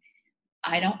morning.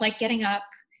 I don't like getting up.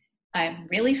 I'm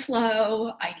really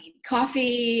slow. I need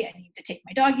coffee. I need to take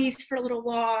my doggies for a little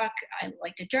walk. I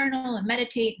like to journal and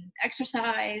meditate and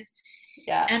exercise.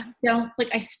 Yeah. And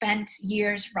I spent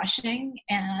years rushing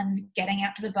and getting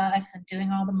out to the bus and doing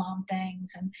all the mom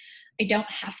things. And I don't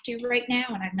have to right now,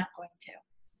 and I'm not going to.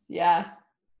 Yeah.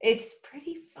 It's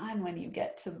pretty fun when you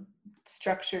get to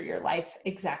structure your life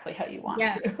exactly how you want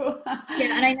to.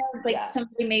 Yeah. And I know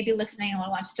somebody may be listening,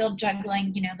 well, I'm still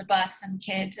juggling, you know, the bus and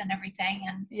kids and everything.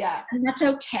 And that's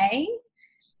okay.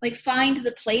 Like, find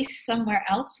the place somewhere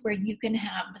else where you can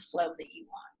have the flow that you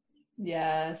want.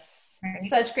 Yes. Right?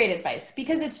 Such great advice,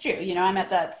 because it's true. You know,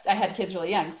 I had kids really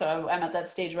young, so I'm at that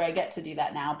stage where I get to do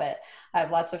that now, but I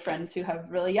have lots of friends who have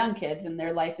really young kids, and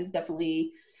their life is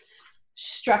definitely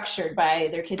structured by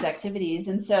their kids' activities.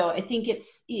 And so I think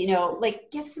it's, you know, like,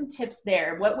 give some tips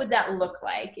there. What would that look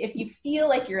like if you feel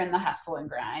like you're in the hustle and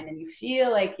grind and you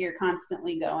feel like you're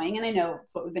constantly going? And I know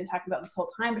it's what we've been talking about this whole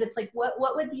time, but it's like,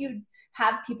 what would you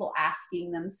have people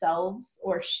asking themselves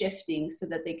or shifting so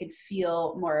that they could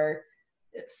feel more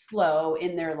flow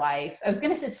in their life? I was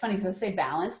going to say, it's funny because I say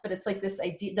balance, but it's like this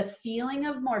idea, the feeling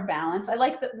of more balance. I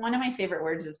like that. One of my favorite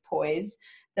words is poise,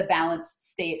 the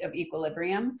balanced state of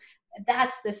equilibrium.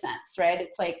 That's the sense, right?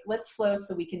 It's like, let's flow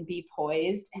so we can be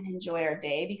poised and enjoy our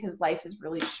day, because life is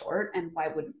really short, and why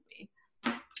wouldn't we?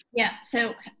 Yeah.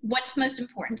 So what's most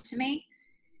important to me?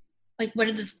 Like, what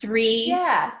are the three?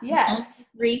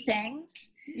 Three things.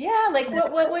 Yeah. Like,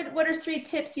 what are 3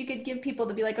 tips you could give people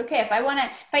to be like, okay, if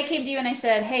I came to you and I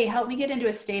said, hey, help me get into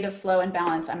a state of flow and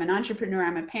balance. I'm an entrepreneur.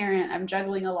 I'm a parent. I'm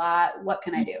juggling a lot. What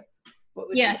can I do?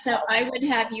 So I would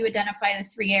have you identify the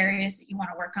 3 areas that you want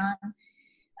to work on.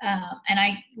 And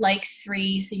I like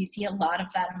 3, so you see a lot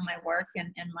of that in my work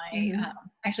and my,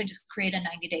 actually just create a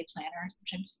 90-day planner,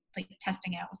 which I'm just like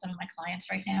testing out with some of my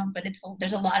clients right now, but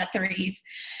there's a lot of 3s.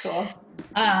 Cool.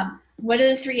 What are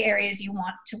the 3 areas you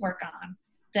want to work on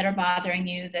that are bothering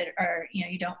you, that are, you know,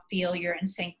 you don't feel you're in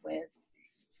sync with?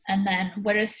 And then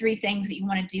what are 3 things that you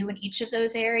want to do in each of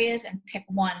those areas, and pick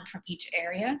 1 from each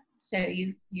area. So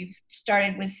you've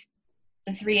started with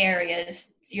the 3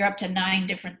 areas, so you're up to 9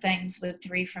 different things with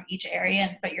 3 from each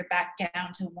area, but you're back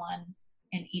down to 1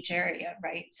 in each area,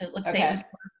 right? So let's say it was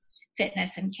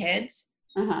fitness and kids,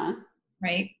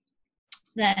 right?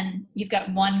 Then you've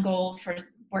got 1 goal for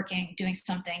doing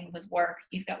something with work.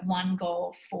 You've got 1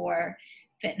 goal for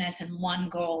fitness and 1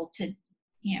 goal to,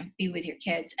 you know, be with your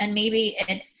kids. And maybe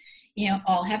it's, you know,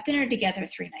 all have dinner together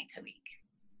 3 nights a week.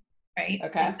 right?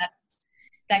 Okay. Like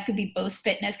that could be both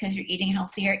fitness because you're eating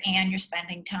healthier and you're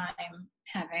spending time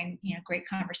having, great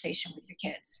conversation with your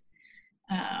kids.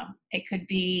 It could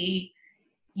be,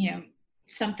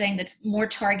 something that's more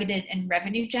targeted and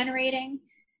revenue generating,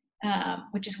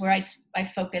 which is where I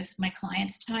focus my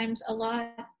clients' times a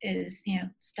lot, is,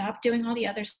 stop doing all the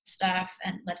other stuff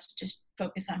and let's just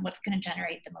focus on what's going to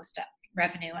generate the most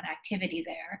revenue and activity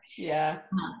there. Yeah.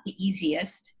 The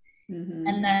easiest. Mm-hmm.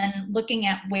 And then looking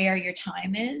at where your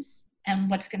time is and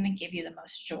what's going to give you the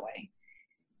most joy.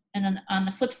 And then on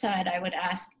the flip side, I would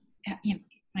ask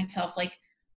myself, like,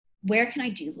 where can I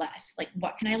do less? Like,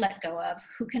 what can I let go of?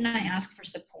 Who can I ask for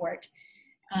support?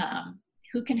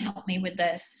 Who can help me with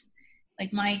this?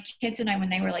 Like my kids and I, when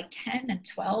they were like 10 and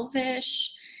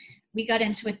 12-ish, we got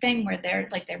into a thing where their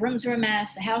rooms were a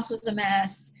mess, the house was a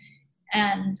mess.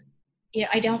 And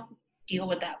I don't deal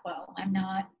with that well. I'm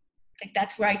not, like,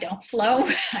 that's where I don't flow.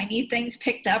 I need things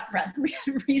picked up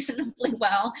reasonably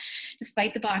well,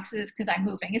 despite the boxes, because I'm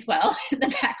moving as well in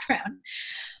the background.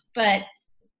 But,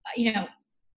 we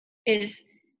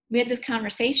had this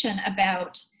conversation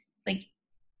about, like,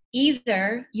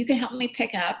 either you can help me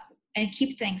pick up and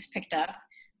keep things picked up,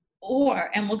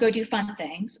 and we'll go do fun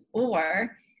things,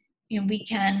 or, we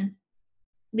can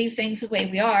leave things the way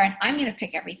we are, and I'm going to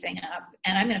pick everything up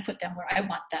and I'm going to put them where I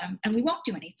want them, and we won't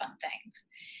do any fun things.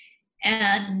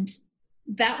 And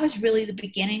that was really the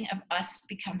beginning of us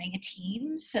becoming a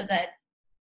team, so that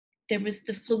there was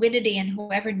the fluidity in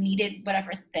whoever needed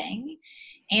whatever thing,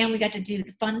 and we got to do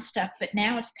the fun stuff. But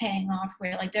now it's paying off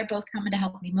where, like, they're both coming to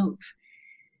help me move.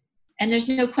 And there's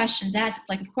no questions asked. It's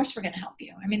like, of course we're going to help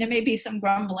you. I mean, there may be some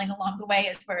grumbling along the way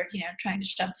as we're, trying to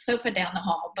shove the sofa down the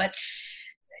hall, but,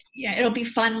 it'll be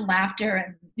fun laughter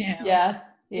and, Yeah.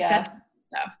 that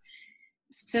stuff.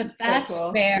 So that's so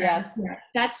cool. where,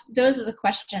 those are the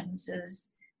questions, is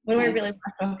what do I really want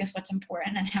to focus, what's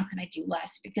important, and how can I do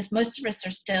less? Because most of us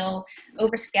are still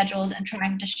overscheduled and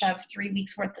trying to shove 3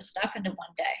 weeks worth of stuff into one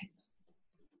day.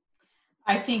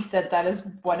 I think that is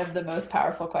one of the most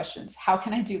powerful questions. How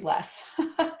can I do less?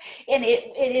 And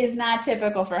it is not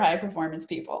typical for high performance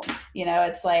people.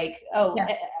 It's like,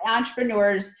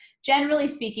 entrepreneurs, generally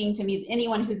speaking, to me,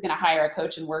 anyone who's going to hire a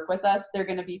coach and work with us, they're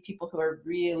going to be people who are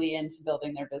really into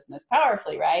building their business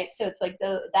powerfully, right? So it's like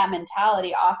that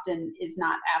mentality often is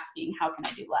not asking, how can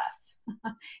I do less?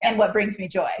 And what brings me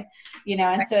joy?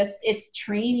 And so it's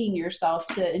training yourself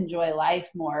to enjoy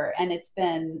life more. And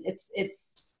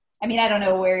I mean, I don't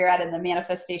know where you're at in the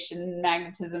manifestation,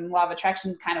 magnetism, law of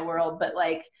attraction kind of world, but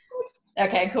like,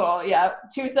 okay, cool. Yeah.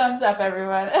 2 thumbs up,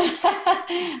 everyone.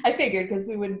 I figured, because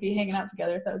we wouldn't be hanging out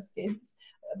together if that was the case,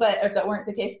 but if that weren't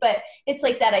the case. But it's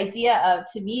like that idea of,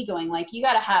 to me, going like, you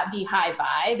got to be high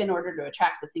vibe in order to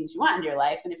attract the things you want in your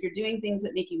life. And if you're doing things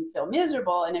that make you feel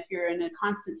miserable, and if you're in a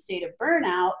constant state of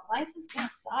burnout, life is going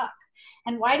to suck.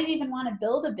 And why do you even want to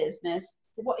build a business?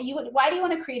 Why do you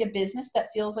want to create a business that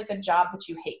feels like a job that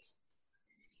you hate?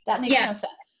 That makes no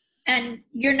sense. And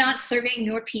you're not serving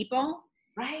your people.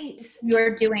 Right.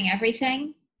 You're doing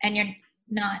everything and you're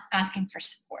not asking for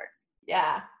support.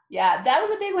 Yeah. Yeah. That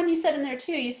was a big one you said in there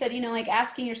too. You said, like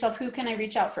asking yourself, who can I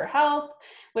reach out for help?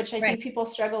 Which I think people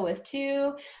struggle with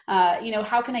too.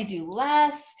 How can I do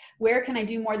less? Where can I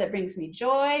do more that brings me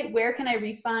joy? Where can I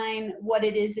refine what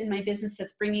it is in my business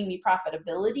that's bringing me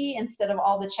profitability, instead of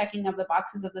all the checking of the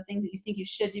boxes of the things that you think you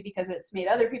should do because it's made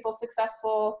other people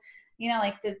successful?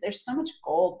 There's so much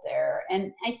gold there.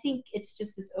 And I think it's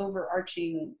just this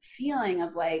overarching feeling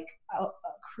of like,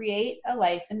 create a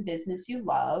life and business you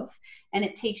love. And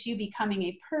it takes you becoming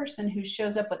a person who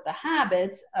shows up with the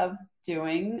habits of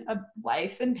doing a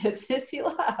life and business you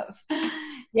love.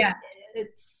 Yeah.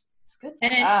 It's good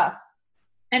stuff.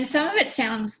 And some of it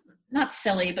sounds not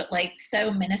silly, but like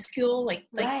so minuscule, like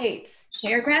right.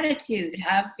 Share gratitude,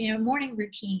 have, morning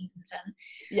routines. And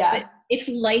but it's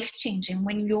life-changing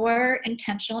when you're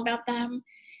intentional about them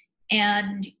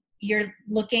and you're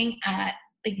looking at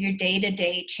like your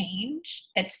day-to-day change.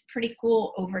 It's pretty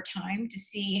cool over time to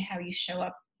see how you show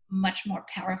up much more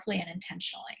powerfully and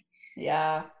intentionally.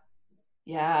 Yeah.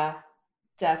 Yeah,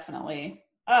 definitely.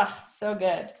 Oh, so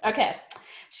good. Okay.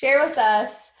 Share with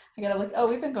us. I gotta look. Oh,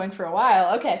 we've been going for a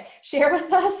while. Okay. Share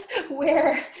with us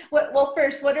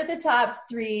first, what are the top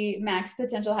 3 max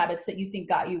potential habits that you think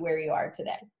got you where you are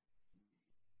today?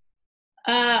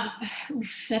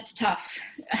 That's tough.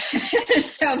 There's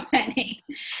so many.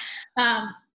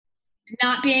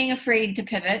 Not being afraid to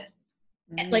pivot,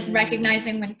 like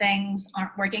recognizing when things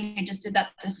aren't working. I just did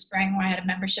that this spring where I had a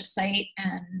membership site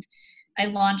and I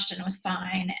launched and it was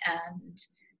fine. And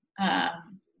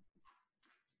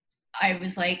I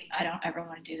was like, I don't ever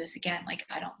want to do this again. Like,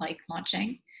 I don't like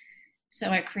launching. So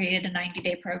I created a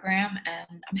 90-day program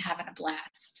and I'm having a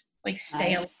blast. Like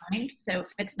stay Nice. aligned. So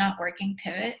if it's not working,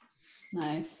 pivot.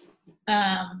 Nice.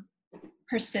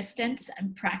 Persistence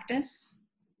and practice.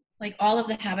 Like all of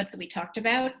the habits that we talked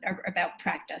about are about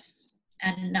practice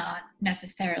and not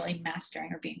necessarily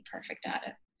mastering or being perfect at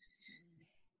it.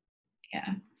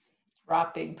 Yeah.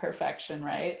 Dropping perfection,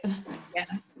 right? Yeah.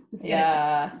 Just get it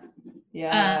done.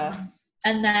 Yeah.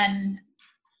 And then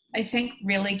I think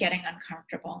really getting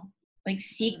uncomfortable, like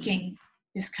seeking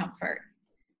discomfort,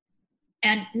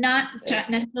 and not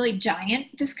necessarily giant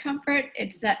discomfort.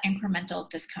 It's that incremental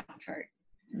discomfort.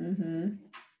 Mm-hmm.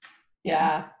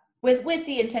 Yeah. With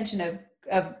the intention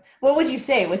of what would you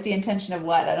say? With the intention of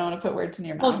what? I don't want to put words in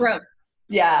your mouth. Well, growth.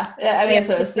 Yeah. I mean, that's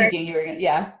what I was thinking you were going to,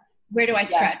 yeah. Where do I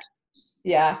stretch?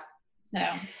 Yeah. So.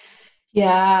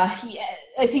 Yeah.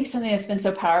 I think something that's been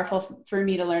so powerful for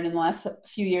me to learn in the last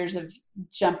few years of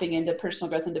jumping into personal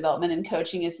growth and development and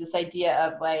coaching is this idea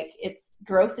of like,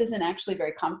 growth isn't actually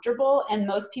very comfortable. And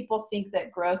most people think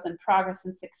that growth and progress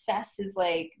and success is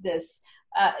like this,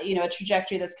 a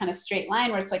trajectory that's kind of straight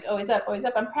line where it's like always up, always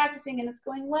up. I'm practicing and it's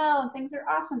going well and things are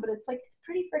awesome, but it's like, it's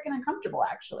pretty freaking uncomfortable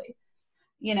actually.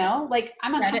 Like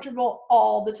I'm uncomfortable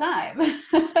all the time.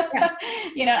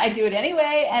 Yeah. I do it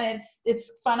anyway. And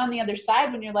it's fun on the other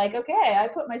side when you're like, okay, I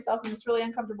put myself in this really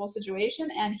uncomfortable situation.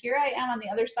 And here I am on the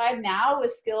other side now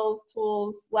with skills,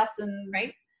 tools, lessons,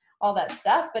 right, all that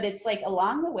stuff. But it's like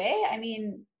along the way, I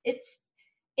mean, it's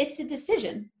a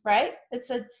decision, right? It's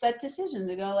that decision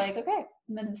to go like, okay,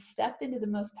 I'm going to step into the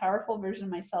most powerful version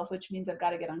of myself, which means I've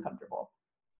got to get uncomfortable.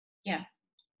 Yeah,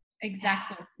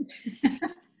 exactly.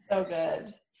 So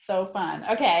good. So fun.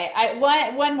 Okay.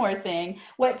 One more thing.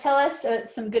 Tell us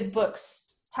some good books,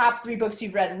 top 3 books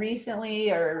you've read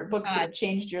recently or books that have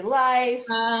changed your life.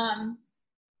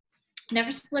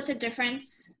 Never Split the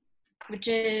Difference, which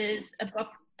is a book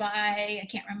by, I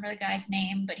can't remember the guy's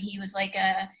name, but he was like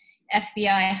a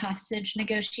FBI hostage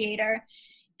negotiator.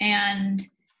 And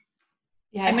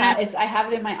yeah, I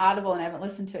have it in my Audible and I haven't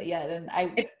listened to it yet. And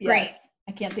it's great.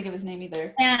 I can't think of his name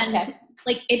either. And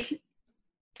like,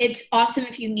 it's awesome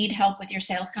if you need help with your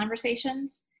sales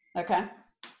conversations. Okay.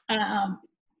 And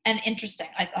interesting.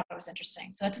 I thought it was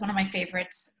interesting. So that's one of my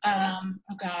favorites. Oh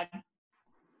God.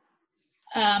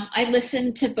 I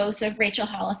listened to both of Rachel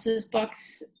Hollis's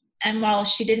books, and while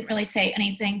she didn't really say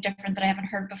anything different that I haven't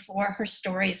heard before, her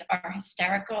stories are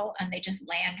hysterical and they just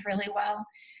land really well.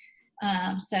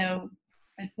 So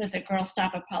was it Girl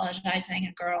Stop Apologizing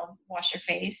and Girl Wash Your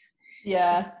Face?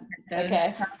 Yeah.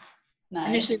 Okay. Nice.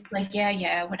 Initially like,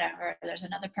 yeah, whatever. There's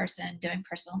another person doing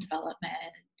personal development.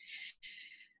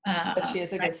 But she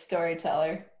is a good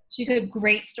storyteller. She's a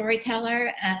great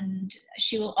storyteller, and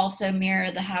she will also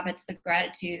mirror the habits, the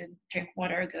gratitude, drink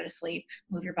water, go to sleep,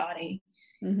 move your body.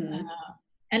 Mm-hmm.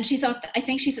 And I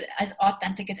think she's as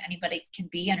authentic as anybody can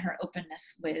be in her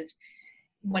openness with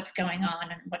what's going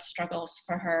on and what struggles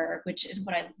for her, which is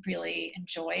what I really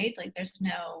enjoyed. Like there's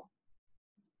no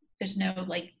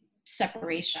like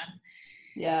separation.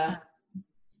 Yeah.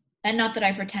 And not that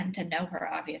I pretend to know her,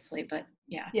 obviously, but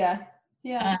yeah. Yeah.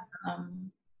 Yeah.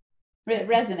 It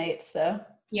resonates though.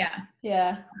 Yeah.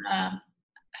 Yeah.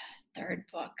 Third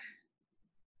book.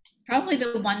 Probably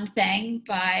The One Thing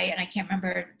by, and I can't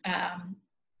remember.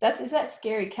 Is that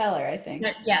Scary Keller, I think.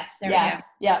 Yes. There we go.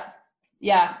 Yeah.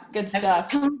 Yeah. Good stuff.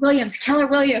 Keller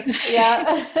Williams.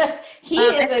 Yeah.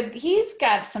 He's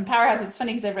got some powerhouse. It's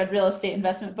funny because I've read real estate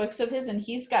investment books of his and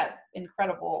he's got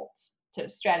incredible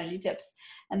strategy tips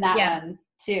and that one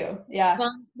too. Yeah.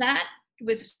 Well, that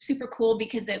was super cool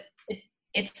because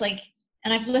it's like,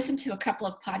 and I've listened to a couple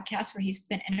of podcasts where he's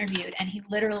been interviewed and he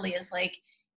literally is like,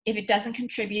 if it doesn't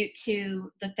contribute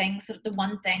to the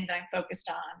one thing that I'm focused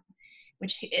on,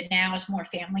 which now is more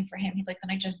family for him, he's like,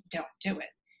 then I just don't do it.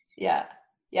 Yeah.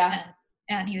 Yeah.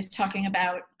 And he was talking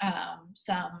about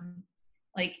some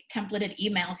like templated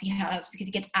emails he has because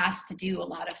he gets asked to do a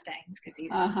lot of things because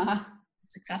he's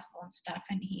successful and stuff.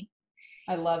 And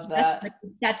I love that.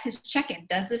 That's his check-in.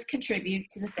 Does this contribute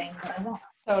to the thing that I want?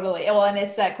 Totally. Well, and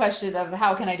it's that question of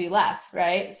how can I do less,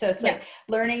 right? So it's like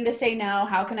learning to say no.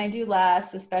 How can I do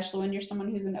less? Especially when you're someone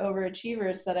who's an overachiever.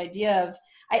 It's that idea of,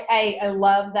 I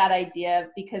love that idea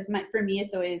because for me,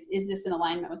 it's always, is this in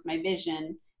alignment with my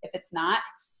vision? If it's not,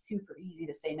 it's super easy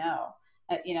to say no.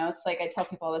 It's like I tell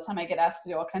people all the time, I get asked to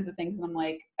do all kinds of things and I'm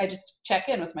like, I just check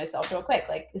in with myself real quick.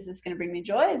 Like, is this going to bring me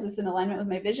joy? Is this in alignment with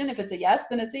my vision? If it's a yes,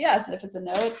 then it's a yes. And if it's a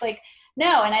no, it's like,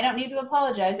 no. And I don't need to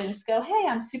apologize. I just go, hey,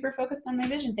 I'm super focused on my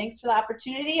vision. Thanks for the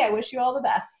opportunity. I wish you all the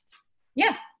best.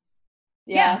 Yeah.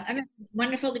 Yeah, I mean,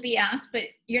 wonderful to be asked, but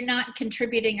you're not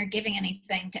contributing or giving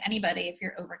anything to anybody if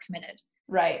you're overcommitted.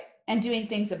 Right. And doing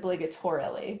things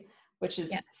obligatorily, which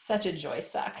is such a joy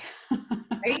suck.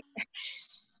 Right?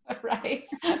 Right.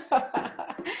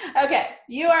 Okay.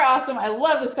 You are awesome. I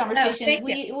love this conversation. Thank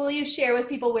you. Will you share with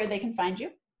people where they can find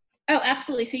you? Oh,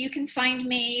 absolutely. So you can find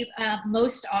me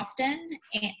most often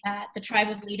at the Tribe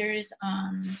of Leaders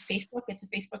on Facebook. It's a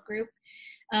Facebook group.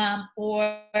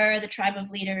 Or the Tribe of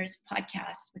Leaders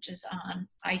podcast, which is on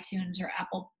iTunes or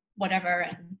Apple, whatever,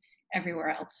 and everywhere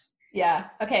else. Yeah.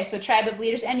 Okay. So Tribe of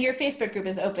Leaders, and your Facebook group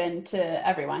is open to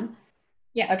everyone.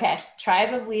 Yeah. Okay.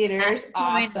 Tribe of Leaders.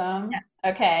 Awesome. Yeah.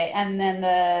 Okay. And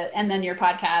then your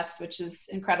podcast, which is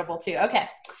incredible too. Okay.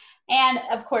 And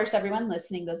of course, everyone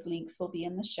listening, those links will be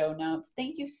in the show notes.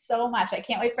 Thank you so much. I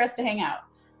can't wait for us to hang out.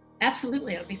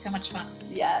 Absolutely. It'll be so much fun.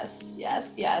 Yes,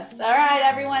 yes, yes. All right,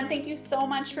 everyone. Thank you so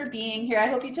much for being here. I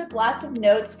hope you took lots of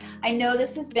notes. I know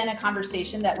this has been a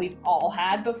conversation that we've all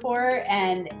had before,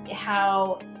 and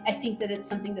how I think that it's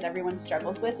something that everyone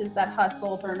struggles with is that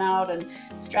hustle, burnout, and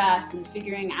stress, and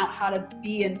figuring out how to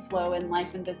be in flow in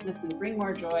life and business and bring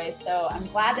more joy. So I'm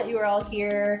glad that you are all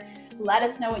here. Let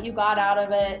us know what you got out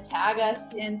of it. Tag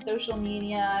us in social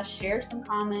media, share some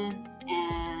comments,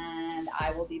 and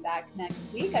I will be back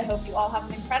next week. I hope you all have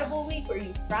an incredible week where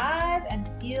you thrive and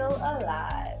feel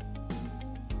alive.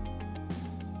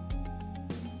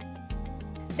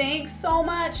 Thanks so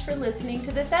much for listening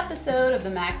to this episode of the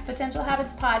Max Potential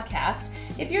Habits podcast.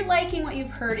 If you're liking what you've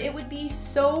heard, it would be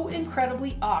so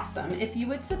incredibly awesome if you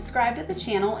would subscribe to the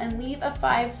channel and leave a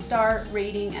 5-star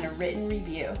rating and a written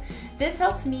review. This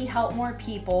helps me help more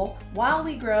people while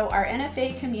we grow our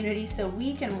NFA community so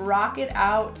we can rock it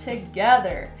out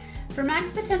together. For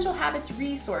Max Potential Habits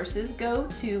resources, go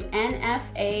to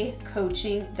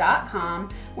nfacoaching.com,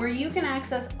 where you can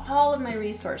access all of my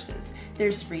resources.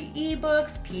 There's free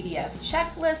ebooks, PDF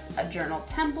checklists, a journal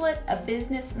template, a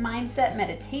business mindset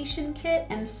meditation kit,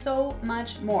 and so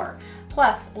much more.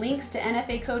 Plus, links to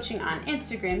NFA coaching on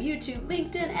Instagram, YouTube,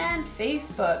 LinkedIn, and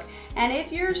Facebook. And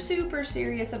if you're super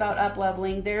serious about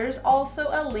up-leveling, there's also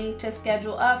a link to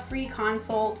schedule a free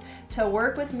consult to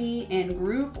work with me in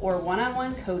group or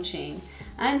one-on-one coaching.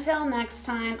 Until next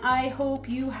time, I hope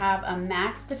you have a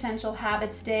Max Potential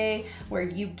Habits Day where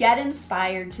you get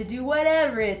inspired to do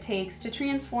whatever it takes to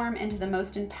transform into the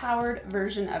most empowered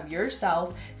version of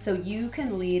yourself so you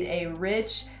can lead a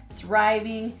rich,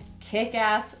 thriving,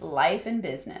 kick-ass life and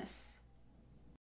business.